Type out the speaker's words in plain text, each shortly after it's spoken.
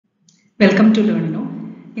Welcome to LearnNow.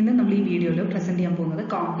 In the video, we present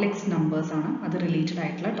complex numbers and related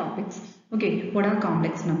topics. Okay, what are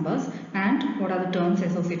complex numbers and what are the terms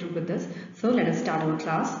associated with this? So let us start our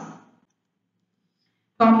class.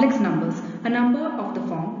 Complex numbers. A number of the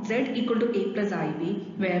form z equal to a plus ib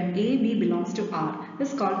where a, b belongs to r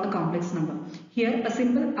is called a complex number. Here a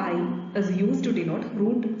symbol I is used to denote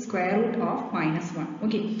square root of minus 1.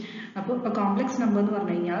 Okay, a complex number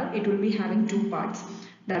it will be having two parts.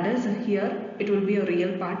 That is, here it will be a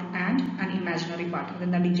real part and an imaginary part.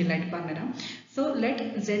 So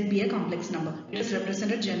let z be a complex number. It is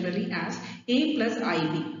represented generally as a plus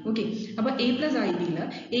ib. Okay, about a plus ib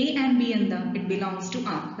a and b it belongs to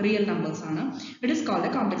r, real numbers. It is called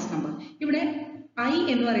a complex number. I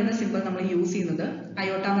എന്ന് പറയുന്ന symbol നമ്മൾ use ചെയ്യുന്നത്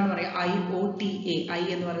iota എന്ന് പറയാം IOTA. I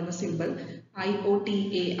എന്ന് പറയുന്ന symbol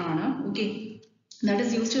IOTA ആണ്. Okay, that is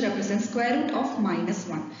used to represent square root of minus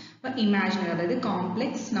 1. But imaginary, that is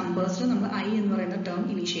complex numbers I എന്ന് പറയുന്ന term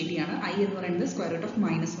initiate ചെയ്യാണ്. I എന്ന് പറയുന്നത് square root of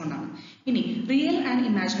minus 1 ആണ്. ഇനി real and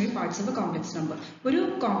imaginary parts of a complex number. ഒരു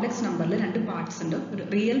complex numberൽ രണ്ട് parts ഉണ്ട്. ഒരു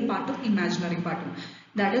real part ഉം imaginary part ഉം.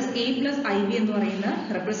 That is a plus ib എന്ന് പറയുന്ന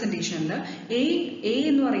representation a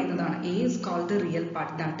എന്ന് പറയുന്നതാണ്. A is called the real part,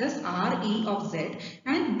 that is re of z,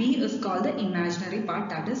 and b is called the imaginary part,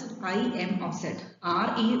 that is im of z.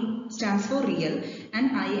 Re stands for real and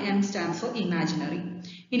im stands for imaginary.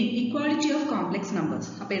 ഇനി equality of complex numbers.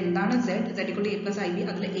 അപ്പോൾ എന്താണ് z equal to a plus ib,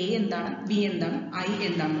 അതിൽ a എന്താണ്, b എന്താണ്, i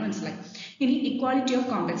എന്താണെന്ന് മനസ്സിലായി. ഇനി equality of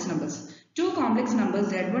complex numbers. Two complex numbers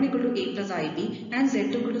z1 equal to a plus ib and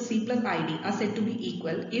z2 equal to c plus id are said to be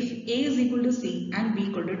equal if a is equal to c and b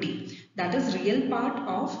equal to d. That is, real part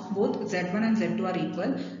of both z1 and z2 are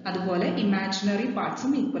equal. അതുപോലെ imaginary parts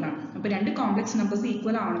equal ആണ്. അപ്പോൾ രണ്ട് complex numbers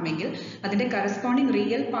equal ആവണമെങ്കിൽ അതിന്റെ corresponding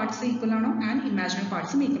real parts equal ആണോ and imaginary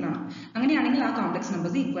parts equal ആണോ. അങ്ങനെയാണെങ്കിൽ ആ complex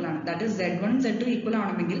numbers equal ആണ്. That is, z1 z2 equal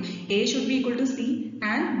ആവണമെങ്കിൽ a should be equal to c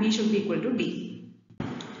and b should be equal to d.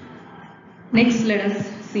 Next, let us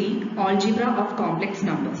see algebra of complex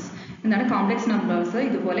numbers. എന്താണ് complex numbers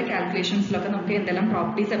ഇതുപോലെ calculations-ലൊക്കെ നമുക്ക് എന്തെല്ലാം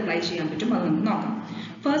properties apply ചെയ്യാൻ പറ്റും അത് നമുക്ക് നോക്കാം.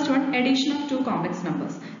 First one, addition of two complex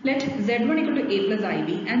numbers. Let z1 equal to a plus ib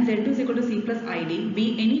and z2 is equal to c plus id be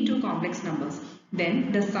any two complex numbers. Then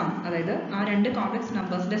the sum, അതായത് ആ രണ്ട് complex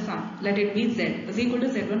numbers-ന്റെ sum, let it be z is equal to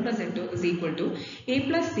z1 plus z2 is equal to a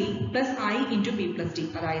plus c plus i into b plus d.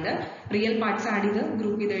 അതായത് real parts add ചെയ്ത്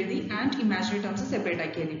group ചെയ്ത് എഴുതി and imaginary terms separate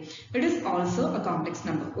ആക്കി എഴുതി. It is also a complex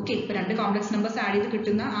number. Okay, ഇപ്പോൾ രണ്ട് complex numbers add ചെയ്ത്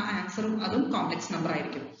കിട്ടുന്ന ആ ആൻസറും അതും complex number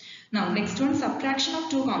ആയിരിക്കും. Now next one, subtraction of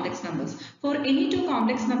two complex numbers. For any two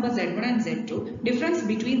complex numbers z1 and z2, difference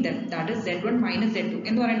between them, that is z1 minus z2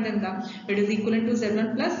 എന്ന് പറയുന്നത് എന്താ, it is equivalent to z1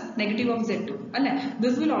 plus negative of z2 അല്ലേ.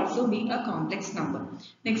 This will also be a complex number.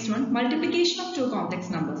 Next one, multiplication of two complex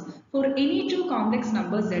numbers. For any two complex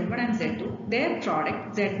numbers z1 and z2, their product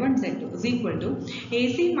z1 z2 is equal to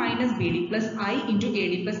ac minus bd plus I into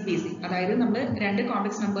ad plus bc. അതായത് നമ്മൾ രണ്ട്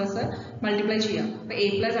complex numbers multiply ചെയ്യാം. അപ്പോൾ a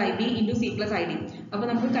plus ib into c plus id. അപ്പോൾ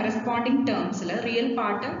നമുക്ക് corresponding terms real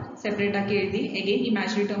part separate ആക്കി എഴുതി, again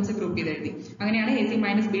imaginary terms group ചെയ്ത് എഴുതി. അങ്ങനെയാണ് ac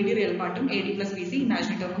minus bd real part ഉം ad plus bc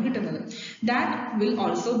imaginary term കിട്ടുന്നത്. That will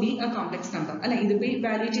also be a complex number. അല്ല, ഇതിപ്പോൾ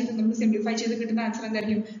evaluate ചെയ്ത് നമ്മൾ simplify ചെയ്ത് കിട്ടുന്ന ആൻസർ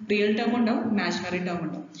എന്തായിരിക്കും, real term ഉണ്ടാവും, imaginary term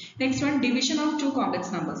ഉണ്ടാവും. Next one, division of two complex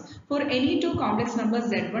numbers. For any two complex numbers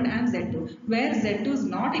z1 and z2 where z2 is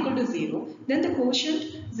not equal to 0, then the quotient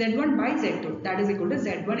z1 by z2 that is equal to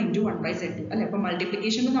z1 into 1 by z2. അല്ല, അപ്പോൾ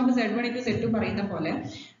multiplication നമ്മൾ z1 into z2 പറയുന്ന പോലെ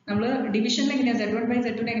നമ്മൾ ഡിവിഷനിൽ എങ്ങനെയാ z1 by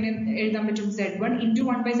z2 എങ്ങനെ എഴുതാൻ പറ്റും, z1 into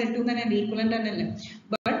 1 by z2 തന്നെ ഈക്വലന്റ് തന്നെയല്ലേ.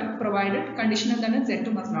 ബട്ട് പ്രൊവൈഡഡ് കണ്ടീഷൻ എന്താണ്,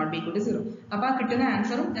 z2 must not be equal to 0. അപ്പോൾ ആ കിട്ടുന്ന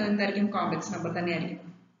ആൻസറും എന്തായിരിക്കും, കോംപ്ലക്സ് നമ്പർ തന്നെയായിരിക്കും.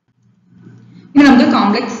 ഇനി നമുക്ക്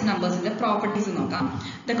കോംപ്ലക്സ് നമ്പേഴ്സിന്റെ പ്രോപ്പർട്ടീസ് നോക്കാം.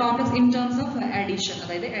 The complex in terms of addition,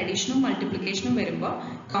 അതായത് അഡീഷനും മൾട്ടിപ്ലിക്കേഷനും വരുമ്പോൾ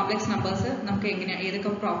കോംപ്ലക്സ് നമ്പേഴ്സ് നമുക്ക് എങ്ങനെയാണ്,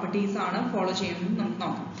 ഏതൊക്കെ പ്രോപ്പർട്ടീസ് ആണ് ഫോളോ ചെയ്യുന്നത് നമുക്ക്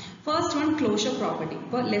നോക്കാം. First one, closure property.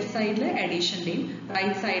 ഇപ്പോൾ ലെഫ്റ്റ് സൈഡിൽ അഡീഷന്റെയും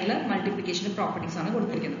റൈറ്റ് സൈഡിൽ മൾട്ടിപ്ലിക്കേഷന്റെ പ്രോപ്പർട്ടീസ് ആണ്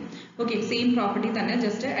കൊടുത്തിരിക്കുന്നത്. ഓക്കെ, സെയിം പ്രോപ്പർട്ടി തന്നെ,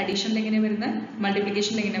 ജസ്റ്റ് അഡീഷനിൽ എങ്ങനെ വരുന്നത്,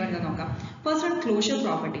 മൾട്ടിപ്ലിക്കേഷനിൽ എങ്ങനെ വരുന്നത് നോക്കാം. First one, closure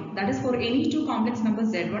property. That is for any two complex number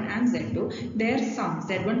z1 and z2 their sum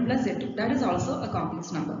z1 plus z2 that is also a complex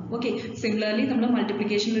number. Okay, similarly നമ്മൾ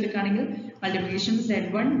മൾട്ടിപ്ലിക്കേഷനിൽ എടുക്കുകയാണെങ്കിൽ multiplication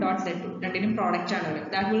z1 dot z2 രണ്ടിനും product ആണ് വരിക.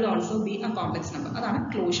 That will also be a complex number. അതാണ്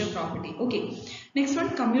closure property. Okay, next one,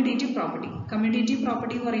 commutative property. Commutative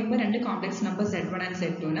property എന്ന് പറയുമ്പോൾ രണ്ട് complex number z1 and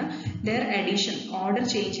z2 ന് their addition order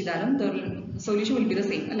change ചെയ്താലും the solution will be the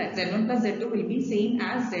same അല്ലേ. z1 plus z2 will be same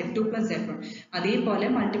as z2 plus z1. അതേപോലെ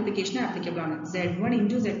multiplication applicable ആണ്. z1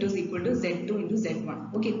 into z2 is equal to z2 into z1.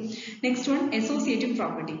 Okay, next one, associative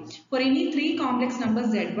property. For any three complex numbers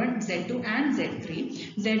z1 z2 and z3,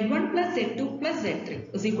 z1 plus z2 plus z3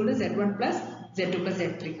 is equal to z1 plus Z2 plus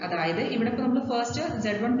Z3. അതായത് ഇവിടെ ഇപ്പോൾ നമ്മൾ first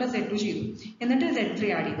Z1 plus Z2 ചെയ്തു, എന്നിട്ട്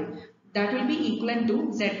Z3 add ചെയ്തു. That will be equal to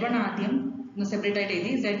Z1 ആദ്യം separate ആയിട്ട് എഴുതി,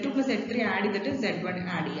 Z2 plus Z3 ആഡ് ചെയ്തിട്ട് Z1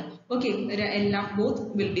 ആഡ് ചെയ്യാം. ഓക്കെ, എല്ലാം both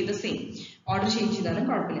will be the same. Order change ചെയ്താലും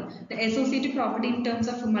കുഴപ്പമില്ല. The associative property in terms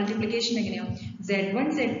of multiplication എങ്ങനെയാണ്? Z1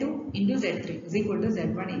 Z2 into Z3 is equal to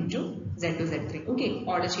Z1 into Z2 Z3. Okay,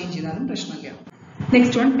 order change ചെയ്താലും പ്രശ്നമില്ല.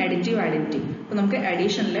 Next one additive identity. അപ്പോൾ നമുക്ക്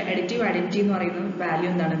അഡീഷനിൽ additive identity എന്ന് പറയുന്ന value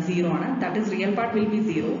എന്താണ്? 0 ആണ്. That is real part will be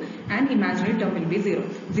 0 and imaginary term will be 0.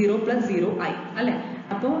 0 plus 0i അല്ലെ?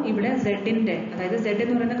 അപ്പോൾ ഇവിടെ Z-ന്റെ, അതായത് Z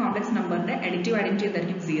എന്ന് പറയുന്ന കോംപ്ലക്സ് നമ്പറിന്റെ അഡിറ്റീവ് ഐഡന്റിറ്റി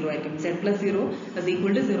എന്തായിരിക്കും? 0 ആയിരിക്കും. Z plus 0 is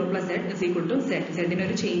equal to 0 plus Z is equal to Z. Z-ന്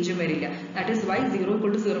ഒരു ചേഞ്ചും വരില്ല. That is Y 0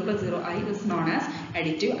 equal to 0 plus 0i is known as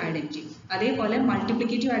additive identity. അതേപോലെ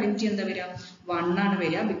മൾട്ടിപ്ലിക്കേറ്റീവ് ഐഡന്റിറ്റി എന്താ വരിക? 1 ആണ്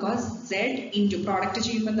വരിക. ബിക്കോസ് Z ഇൻറ്റു പ്രോഡക്റ്റ്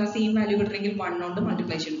ചെയ്യുമ്പോൾ എന്താ സെയിം വാല്യൂ കിട്ടണമെങ്കിൽ 1 കൊണ്ട്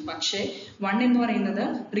മൾട്ടിപ്ലൈ ചെയ്യും. പക്ഷേ 1 എന്ന് പറയുന്നത്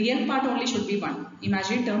real part only should be 1,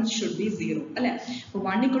 imaginary terms should be 0 അല്ലെ? അപ്പോൾ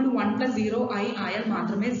 1 equal to 1 plus 0i ആയാൽ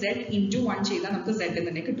മാത്രമേ Z ഇൻറ്റു 1 ചെയ്താൽ നമുക്ക് Z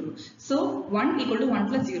തന്നെ കിട്ടുള്ളൂ. So 1 equal to 1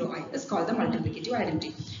 plus 0i is called the multiplicative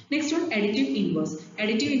identity. Next one additive inverse.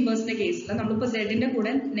 additive inverseന്റെ കേസിൽ നമ്മളിപ്പോൾ Z-ന്റെ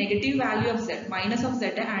കൂടെ negative value of Z minus of Z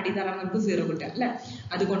add ചെയ്താലാണ് നമുക്ക് 0 കിട്ടുക അല്ലെ?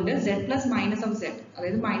 അതുകൊണ്ട് Z plus minus of Z,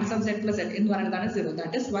 അതായത് minus of Z plus Z എന്ന് പറയുന്നതാണ് 0.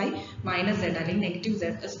 That is why minus Z അല്ലെങ്കിൽ negative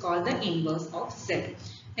Z is called the inverse of Z.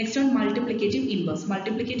 Next one multiplicative inverse.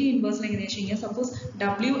 Multiplicative ഇൻവേഴ്സിന് എങ്ങനെയാണെന്ന് വെച്ച് കഴിഞ്ഞാൽ സപ്പോസ്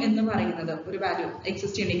W എന്ന് പറയുന്നത് ഒരു വാല്യൂ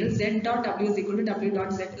എക്സിസ്റ്റ് ചെയ്യണമെങ്കിൽ Z dot W is equal to W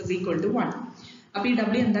dot Z is equal to 1. അപ്പോൾ ഈ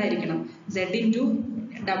W എന്തായിരിക്കണം? Z into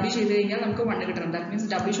W ചെയ്ത് കഴിഞ്ഞാൽ നമുക്ക് 1 കിട്ടണം. That means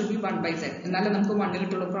W should be 1 by Z, എന്നാലേ നമുക്ക് 1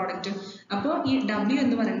 കിട്ടുള്ളൂ പ്രോഡക്റ്റ്. അപ്പോൾ ഈ W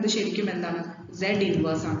എന്ന് പറയുന്നത് ശരിക്കും എന്താണ്? Z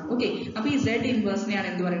ഇൻവേഴ്സ് ആണ്. ഓക്കെ, അപ്പോൾ ഈ Z ഇൻവേഴ്സിനെയാണ്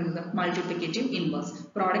എന്ത് പറയുന്നത്? Multiplicative inverse.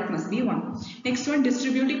 Product must be 1. Next one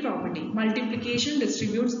distributive property. Multiplication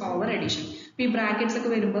distributes over addition. ഈ ബ്രാക്കറ്റ്സ്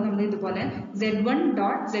ഒക്കെ വരുമ്പോൾ നമ്മൾ ഇതുപോലെ Z1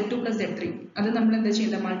 dot Z2 plus Z3 അത് നമ്മൾ എന്താ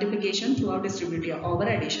ചെയ്യുന്നത്? മൾട്ടിപ്ലിക്കേഷൻ ത്രൂ ഔട്ട് ഡിസ്ട്രിബ്യൂട്ട് ചെയ്യുക over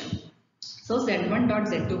addition. So Z1 dot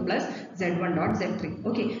Z2 plus Z1 dot Z3.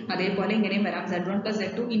 Okay, അതേപോലെ ഇങ്ങനെയും വരാം. Z1 plus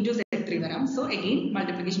Z2 into Z3 വരാം. So again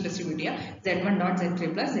multiplication distribute ചെയ്യുക Z1 dot Z3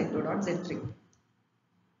 plus Z2 dot Z3.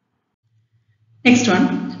 Next one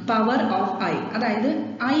power of I. അതായത്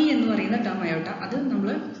I എന്ന് പറയുന്ന term ആയോട്ടെ അത് നമ്മൾ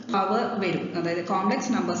പവർ വരും. അതായത്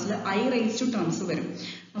complex നമ്പേഴ്സിൽ I raise to terms വരും.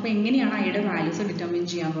 അപ്പോൾ എങ്ങനെയാണ് ഐയുടെ വാല്യൂസ് ഡിറ്റർമിൻ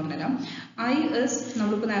ചെയ്യാൻ പറഞ്ഞുതരാം. I is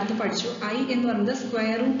നമ്മളിപ്പോൾ നേരത്തെ പഠിച്ചു. I എന്ന് പറയുന്നത്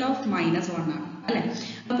സ്ക്വയർ റൂട്ട് ഓഫ് -1 ആണ് അല്ലെ?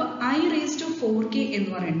 അപ്പോൾ I raised to 4k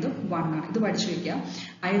എന്ന് പറയുന്നത് 1 ആണ്. ഇത് പഠിച്ചു വെക്കുക.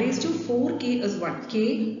 I raised to 4k is 1. k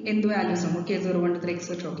എന്ത് വാല്യൂസ് ആണ്? k 0 1 2 3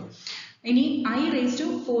 etc. ഓക്കെ, ഇനി I raised to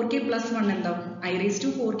 4k plus 1 എന്താവും? I raised to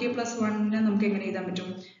 4k plus 1 നമുക്ക് എങ്ങനെ എഴുതാൻ പറ്റും?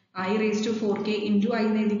 I raised to 4k into I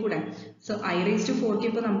എന്ന് എഴുതി കൂടെ. So I raised to 4k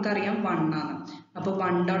ഇപ്പോൾ നമുക്കറിയാം 1 ആണ്. അപ്പോൾ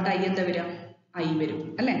 1 dot I എന്താ വരിക? I വരും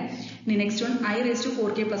അല്ലെ? ഇനി next one I raised to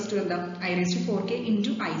 4k plus 2 എന്താ? I raised to 4k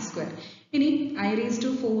into I square. ഇനി I raised to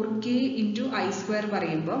 4k into I square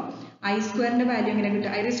പറയുമ്പോൾ I squareന്റെ വാല്യൂ എങ്ങനെ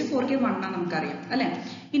കിട്ടുക? I raised to 4k 1 ആണ് നമുക്കറിയാം അല്ലെ?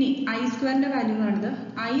 ഇനി I squareന്റെ വാല്യൂ എന്ന് പറയുന്നത്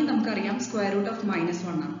I നമുക്കറിയാം സ്ക്വയർ റൂട്ട് ഓഫ്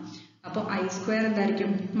 -1 ആണ്. അപ്പോൾ I square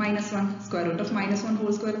എന്തായിരിക്കും? -1. Square root of -1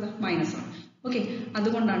 whole square എന്താ? -1. ഓക്കെ,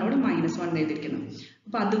 അതുകൊണ്ടാണ് ഇവിടെ -1 എഴുതിയിരിക്കുന്നത്.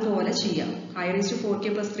 അപ്പോൾ അതുപോലെ ചെയ്യാം. I raised to 4k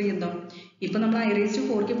plus 3 എന്താ? ഇപ്പൊ നമ്മൾ I raised to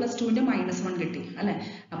 4k plus 2ന്റെ -1 കിട്ടി അല്ലെ?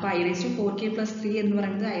 അപ്പോൾ I raised to 4k plus 3 എന്ന്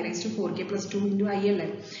പറയുന്നത് I raised to 4k plus 2 into I അല്ലേ?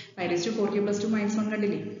 I raised to 4k plus 2 -1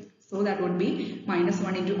 കണ്ടില്ലേ? So that would be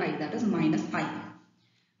 -1 into I, that is -I.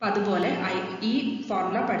 അപ്പോൾ അതുപോലെ ഈ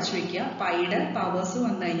ഫോർമുല പഠിച്ചു വെക്കുക. പൈയുടെ പവേഴ്സ്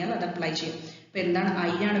വന്നു കഴിഞ്ഞാൽ അത് അപ്ലൈ ചെയ്യാം. അപ്പോൾ എന്താണ്?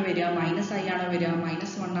 I ആണ് വരിക, -I ആണോ വരിക,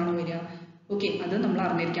 -1 ആണോ വരിക? ഓക്കെ, അത് നമ്മൾ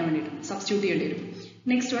അറിഞ്ഞിരിക്കാൻ വേണ്ടിയിട്ട് സബ്സ്റ്റിറ്റ്യൂട്ട് ചെയ്യേണ്ടി വരും.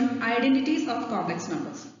 Next one identities of complex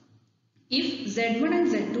numbers. If Z1 and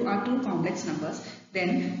Z2 are two complex numbers, then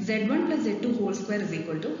Z1 plus Z2 whole square is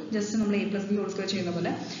equal to, just നമ്മൾ a plus b whole square ചെയ്യുന്ന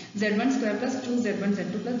പോലെ Z1 square plus 2Z1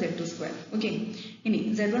 Z2 plus Z2 square. Okay, ഇനി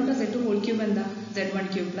Z1 plus Z2 whole cube എന്താ? Z1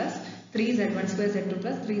 cube plus 3Z1 square Z2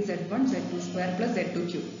 plus 3Z1 Z2 square plus Z2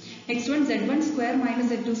 cube. Next one Z1 square minus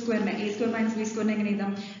Z2 square a square minus b square എങ്ങനെ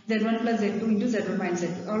എഴുതാം? Z1 plus Z2 into Z1 minus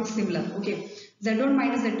Z2, all similar. Okay, Z1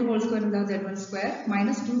 minus Z2 whole square എന്താ? Z1 square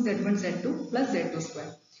minus 2Z1 Z2 plus Z2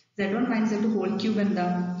 square. Z1 minus Z2 whole cube എന്താ?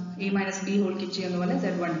 a minus b whole cube ചെയ്യുന്ന പോലെ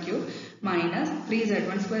Z1 cube minus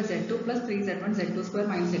 3Z1 square Z2 plus 3Z1 Z2 square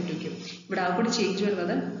minus Z2 cube. ഇവിടെ ആ കൂടി change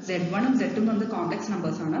വരുന്നത് Z1 ഉം Z2 ഉം എന്നത് കോംപ്ലക്സ്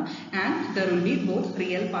നമ്പേഴ്സ് ആണ് and there will be both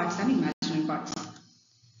real parts and imaginary parts.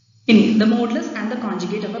 ഇനി the modulus and the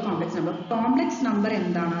conjugate of a complex number. Complex number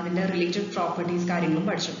എന്താണ്? അതിന്റെ റിലേറ്റഡ് പ്രോപ്പർട്ടീസ് കാര്യങ്ങളും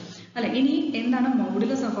പഠിച്ചു അല്ലെ? ഇനി എന്താണ്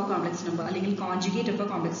modulus of A complex number അല്ലെങ്കിൽ conjugate of A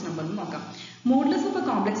complex number എന്ന് നോക്കാം. Modulus of A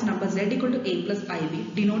complex number Z equal to a plus ib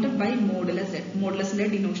denoted by modulus Z. മോഡുലസിന്റെ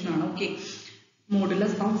ഡിനോഷൻ ആണ്. Okay,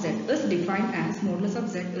 modulus of Z is defined as modulus of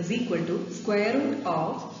Z is equal to square root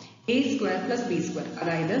of a square plus b square.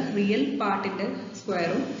 അതായത് real പാർട്ടിന്റെ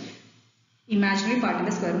സ്ക്വയറും imaginary part in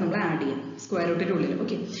the square നമ്മൾ add ചെയ്യാം square root ന്റെ ഉള്ളിൽ.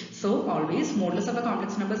 Okay, so always modulus of a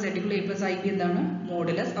complex number z equal to a plus ib എന്താണ്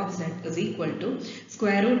modulus of z is equal to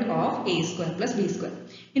square root of a square plus b square.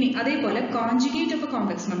 ഇനി അതേപോലെ conjugate of a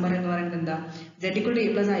complex number എന്ന് പറയുന്നത് എന്താ z equal to a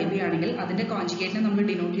plus ib ആണെങ്കിൽ അതിന്റെ conjugate നെ നമ്മൾ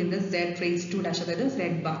denote ചെയ്യുന്നത് z raised to dash അതായത് z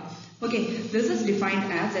bar. Okay, this is defined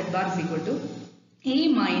as z bar is equal to a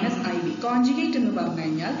minus ib. Conjugate എന്ന് പറഞ്ഞു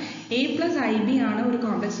കഴിഞ്ഞാൽ a plus ib ആണ് ഒരു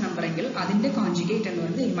കോംപ്ലക്സ് നമ്പർ എങ്കിൽ അതിന്റെ കോൺജുഗേറ്റ് എന്ന്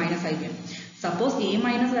പറയുന്നത് a minus ib ആണ്. സപ്പോസ് a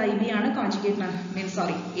minus ib ആണ് conjugate means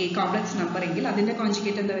sorry a complex number എങ്കിൽ അതിന്റെ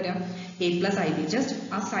കോൺജുഗേറ്റ് എന്താ വരിക a plus ib. ജസ്റ്റ്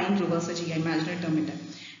ആ സൈൻ റിവേഴ്സ് ചെയ്യാം imaginary ടേമിന്റെ.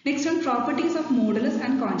 Next one, properties of modulus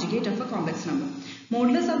and conjugate of a complex number.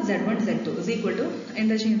 Modulus of z1 z2 is equal to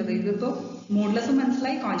എന്താ ചെയ്യേണ്ടത് ഇതിപ്പോൾ modulus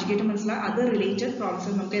മനസ്സിലായി കോൺജുഗേറ്റ് മനസ്സിലായി അത് റിലേറ്റഡ്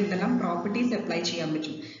പ്രോസസ് നമുക്ക് എന്തെല്ലാം പ്രോപ്പർട്ടീസ് അപ്ലൈ ചെയ്യാൻ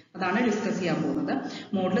പറ്റും അതാണ് ഡിസ്കസ് ചെയ്യാൻ പോകുന്നത്.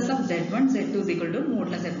 Modulus of z1 z2 is equal to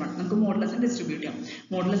modulus z1 നമുക്ക് മോഡുലസ് ഡിസ്ട്രിബ്യൂട്ട് ചെയ്യാം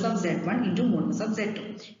modulus of z1 into modulus of z2.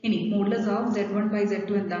 ഇനി modulus of z1 by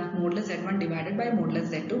z2 എന്താ modulus z1 divided by modulus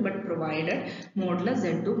z2 but provided modulus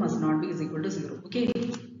z2 must not be is equal to 0. Okay,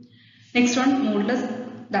 next one, modulus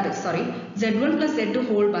that is sorry z1 plus z2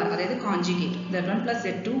 whole bar അതായത് conjugate z1 plus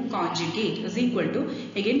z2 conjugate is equal to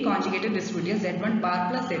again conjugated distributed z1 bar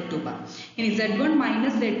plus z2 bar. ഇനി z1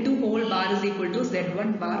 minus z2 whole bar is equal to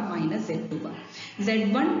z1 bar minus z2 bar.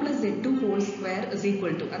 z1 plus z2 whole square is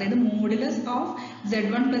equal to അതായത് modulus of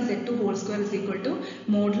z1 plus z2 whole square is equal to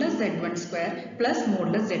modulus z1 square plus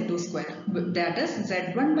modulus z2 square. That is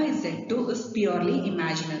z1 by z2 is purely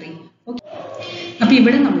imaginary. അപ്പോൾ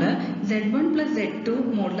ഇവിടെ നമ്മൾ z1 plus z2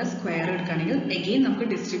 modulus square എടുക്കുകയാണെങ്കിൽ again നമുക്ക്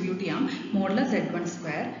distribute ചെയ്യാം modulus z1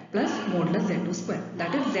 square plus modulus z2 square.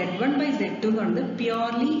 That is z1 by z2 എന്ന് പറയുന്നത്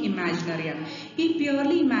purely imaginary ആണ്. ഈ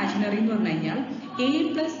പ്യുവർലി ഇമാജിനറി എന്ന് പറഞ്ഞു കഴിഞ്ഞാൽ a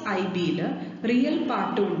plus ib റിയൽ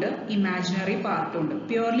പാർട്ടും ഉണ്ട് ഇമാജിനറി പാർട്ടും ഉണ്ട്.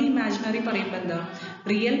 പ്യുവർലി ഇമാജിനറി പറയുമ്പോൾ എന്താ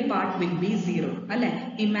റിയൽ പാർട്ട് വിൽ ബി 0 അല്ലെ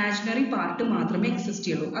ഇമാജിനറി പാർട്ട് മാത്രമേ എക്സിസ്റ്റ്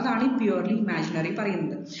ചെയ്യുള്ളൂ അതാണ് ഈ പ്യുവർലി ഇമാജിനറി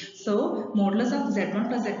പറയുന്നത്. So modulus of z1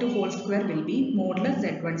 plus z2 whole square will be modulus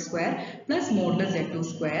z1 square plus modulus z2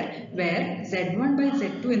 square where z1 by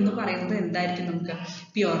z2 എന്ന് പറയുന്നത് എന്തായിരിക്കും നമുക്ക്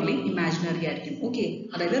പ്യുവർലി ഇമാജിനറി ആയിരിക്കും. ഓക്കെ,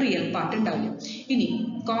 അതായത് റിയൽ പാർട്ട് ഉണ്ടാവില്ല. ഇനി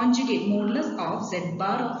conjugate modulus of z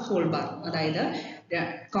bar of whole bar അതായത്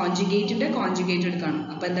കോൺജുഗേറ്റിന്റെ conjugate എടുക്കണം.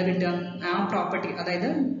 അപ്പൊ എന്താ കിട്ടുക ആ പ്രോപ്പർട്ടി അതായത്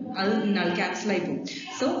അത് നൾ ക്യാൻസൽ ആയി പോകും.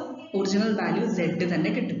 സോ ഒറിജിനൽ വാല്യൂ z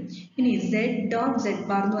തന്നെ കിട്ടും. ഇനി z ഡോട്ട് z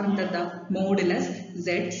bar എന്ന് പറയുന്നത് എന്താ modulus z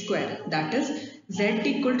square that is z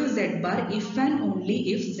equal to z bar if and only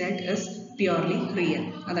if z is purely real.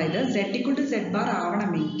 അതായത് z equal to z bar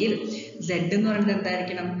ആവണമെങ്കിൽ z എന്ന് പറയുന്നത്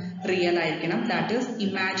എന്തായിരിക്കണം റിയൽ ആയിരിക്കണം. That is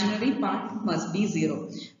imaginary part must be 0.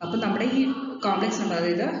 അപ്പൊ നമ്മുടെ ഈ complex number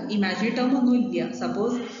അതായത് ഇമാജിനറി ടേം ഒന്നും ഇല്ല.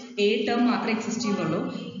 സപ്പോസ് a ടേം മാത്രമേ എക്സിസ്റ്റ് ചെയ്യുന്നുള്ളൂ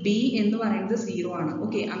b എന്ന് പറയുന്നത് 0 ആണ്.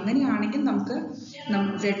 ഓക്കെ, അങ്ങനെയാണെങ്കിൽ നമുക്ക്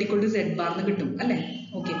z equal to z bar എന്ന് കിട്ടും അല്ലെ.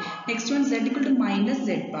 Okay, next one z equal to minus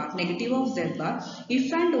z bar negative of z bar if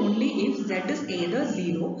and only if z is either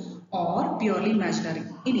 0 or purely imaginary.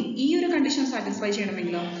 ഇനി ഈ ഒരു condition satisfy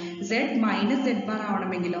ചെയ്യണമെങ്കിലോ z minus z bar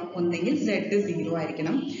ആവണമെങ്കിലോ ഒന്നെങ്കിൽ z 0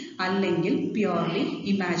 ആയിരിക്കണം അല്ലെങ്കിൽ purely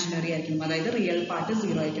imaginary ആയിരിക്കണം അതായത് real part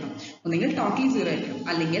 0 ആയിരിക്കണം ഒന്നെങ്കിൽ ടോട്ടലി 0 ആയിരിക്കണം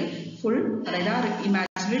അല്ലെങ്കിൽ ഫുൾ അതായത് ആ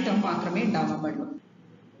ഇമാജിനറി ടേം മാത്രമേ ഉണ്ടാവാൻ പാടുള്ളൂ.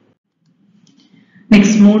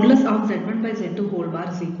 Next, modulus of z1 by z2 whole bar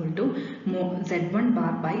is equal to z1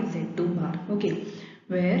 bar by z2 bar. Okay,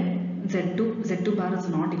 where z2 bar is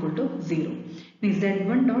not equal to 0. Means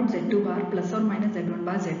z1 dot z2 bar plus or minus z1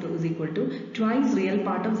 bar z2 is equal to twice real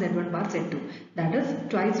part of z1 bar z2. That is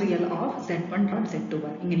twice real of z1 dot z2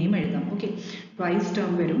 bar. ഇങ്ങനെയും എഴുതാം. Okay, twice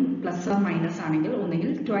term വരും plus or minus ആണെങ്കിൽ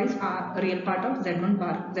ഒന്നെങ്കിൽ twice real part of z1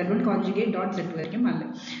 bar z1 conjugate dot z2 ആയിരിക്കും അല്ലേ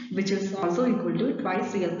which is also equal to twice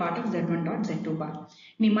real part of z1 dot z2 bar.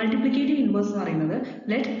 ഇനി multiplicative inverse എന്ന് പറയുന്നത്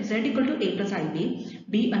let z equal to a plus ib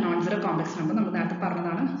be a non-zero complex number നമ്മൾ നേരത്തെ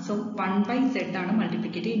പറഞ്ഞതാണ്. So 1 by z ആണ്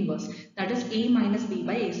multiplicative inverse. That is a minus b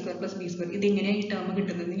by a square plus b square. ഇത് എങ്ങനെയാ ഈ ടേം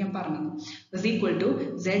കിട്ടുന്നത് ഞാൻ പറഞ്ഞു is equal to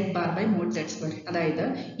z bar by mod z square. അതായത്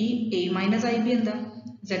ഈ a minus ib എന്താ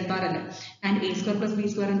z bar അല്ലേ and a square plus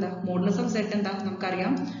b square എന്താ modulus of z എന്താ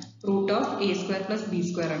നമുക്കറിയാം root of a square plus b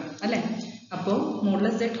square ആണ് അല്ലേ. അപ്പോൾ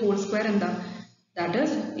modulus z whole square എന്താ that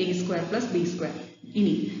is a square plus b square.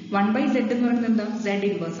 ഇനി 1 by z എന്ന് പറയുന്നത് എന്താ z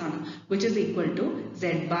inverse ആണ് which is equal to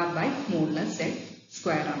z bar by modulus z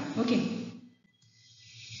square ആണ്. Okay,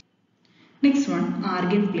 Next one,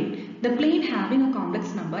 Argand plane. The plane having a complex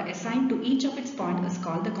number assigned to each of its points is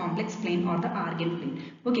called the complex plane or the Argand plane.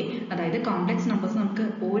 Okay, അതായത് complex numbers നമുക്ക്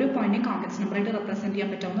ഓരോ പോയിന്റിനെയും complex number ആയിട്ട് represent ചെയ്യാൻ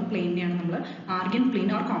പറ്റാവുന്ന പ്ലെയിനെയാണ് നമ്മൾ Argand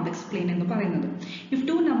plane or complex plane എന്ന് പറയുന്നത്. If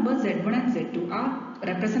two numbers z1 and z2 are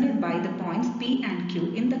represented by the points p and q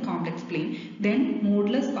in the complex plane, then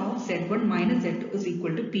modulus of z1 minus z2 is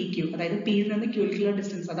equal to pq. അതായത് p യിൽ നിന്ന് q ലേക്കുള്ള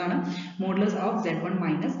distance അതാണ് modulus of z1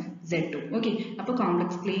 minus z2. Okay, അപ്പോൾ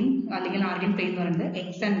complex plain അല്ലെങ്കിൽ Argand plane എന്ന് പറയുന്നത്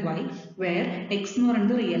x and y, where x എന്ന്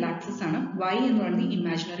പറയുന്നത് റിയൽ ആക്സിസ് ആണ്, y എന്ന് പറയുന്നത്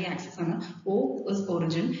ഇമാജിനറി ആക്സിസ് ആണ്, o is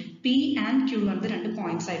origin, p and q എന്ന് പറയുന്നത് രണ്ട്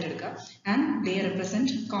പോയിന്റ്സ് ആയിട്ട് എടുക്കുക, and they represent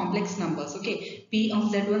complex numbers. Okay, p of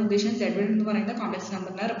z1 ഉദ്ദേശിക്കുന്നത് z1 എന്ന് പറയുന്ന കോംപ്ലക്സ്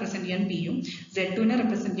നമ്പറിനെ റെപ്രസെന്റ് ചെയ്യാൻ p യും z2 നെ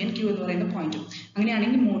റെപ്രസെന്റ് ചെയ്യാൻ q എന്ന് പറയുന്ന പോയിന്റും.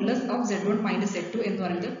 അങ്ങനെയാണെങ്കിൽ modulus of z1 minus z2 എന്ന്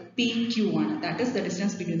പറയുന്നത് pq ആണ്. That is the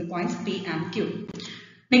distance between the points p and q.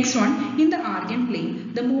 Next one, in the Argand plane,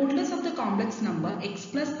 the modulus of the complex number x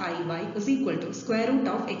plus iy is equal to square root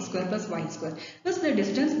of x square plus y square. Thus the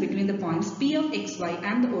distance between the points p of xy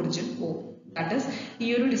and the origin o. That is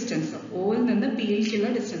ഈ ഒരു distance o യിൽ നിന്ന് p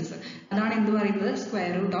യിലേക്കുള്ള distance അതാണ് എന്ത് പറയുന്നത്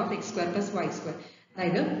square root of x square plus y square.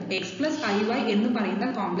 അതായത് x plus iy എന്ന് പറയുന്ന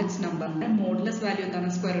കോംപ്ലക്സ് നമ്പറിന്റെ മോഡുലസ് വാല്യൂ എന്താണ്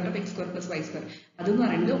square root of x square plus y square. അതെന്ന്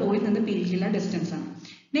പറയുന്നത് o യിൽ നിന്ന് p യിലേക്കുള്ള ഡിസ്റ്റൻസ് ആണ്.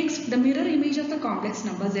 Next, the mirror image of the complex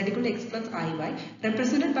number z equal to x plus iy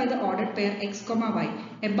represented by the ordered pair x comma y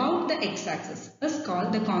about the x-axis is called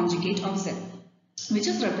the conjugate of z, which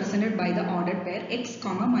is represented by the ordered pair x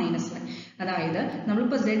comma minus y. അതായത്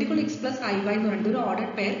നമ്മളിപ്പോൾ z equal to x plus iy എന്ന് പറയുന്നത് ഒരു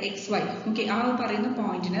ordered pair xy, okay, ആ പറയുന്ന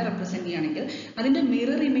പോയിന്റിനെ represent ചെയ്യുകയാണെങ്കിൽ അതിന്റെ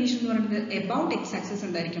മിറർ ഇമേജ് എന്ന് പറയുന്നത് about x axis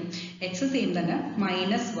എന്തായിരിക്കും, x സെയിം തന്നെ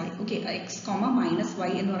minus y, okay, x comma minus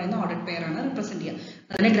y എന്ന് പറയുന്ന ordered pair ആണ് റെപ്രസെന്റ് ചെയ്യുക.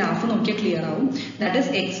 അതിന്റെ ഗ്രാഫ് നോക്കിയാൽ ക്ലിയർ ആവും. ദാറ്റ്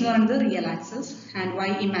ഈസ് x എന്ന് പറയുന്നത് real axis and y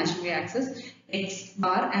imaginary axis, x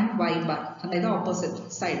bar and y bar അതായത് opposite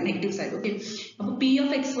side negative side. Okay, അപ്പോൾ p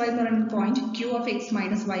of xy എന്ന് പറയുന്ന point, q of x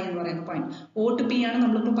minus y എന്ന് പറയുന്ന പോയിന്റ്, o to p ആണ്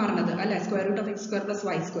നമ്മളിപ്പോൾ പറഞ്ഞത് അല്ലെ, square root of x square plus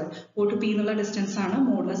y square. o to p എന്നുള്ള ഡിസ്റ്റൻസ് ആണ്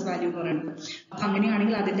മോഡുലസ് വാല്യൂ എന്ന് പറയുന്നത്. അപ്പൊ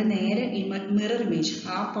അങ്ങനെയാണെങ്കിൽ അതിന്റെ നേരെ മിറർ ഇമേജ്,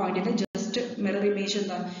 ആ പോയിന്റിന്റെ ജസ്റ്റ് മിറർ ഇമേജ്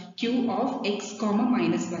എന്താ, q of x comma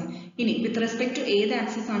minus y. ഇനി വിത്ത് റെസ്പെക്ട് ടു ഏത്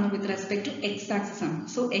ആക്സിസ് ആണ്, with respect to x axis ആണ്.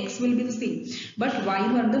 So x will be the same, but y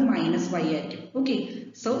എന്ന് പറയുന്നത് minus y ആയിരിക്കും. ഓക്കെ,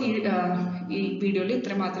 സോ ഈ വീഡിയോയിൽ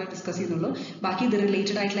ഇത്ര മാത്രമേ ഡിസ്കസ് ചെയ്യുന്നുള്ളൂ. ബാക്കി ഇത്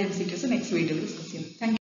റിലേറ്റഡ് ആയിട്ടുള്ള MCQs നെക്സ്റ്റ് വീഡിയോയിൽ ഡിസ്കസ് ചെയ്യാം. Thank you.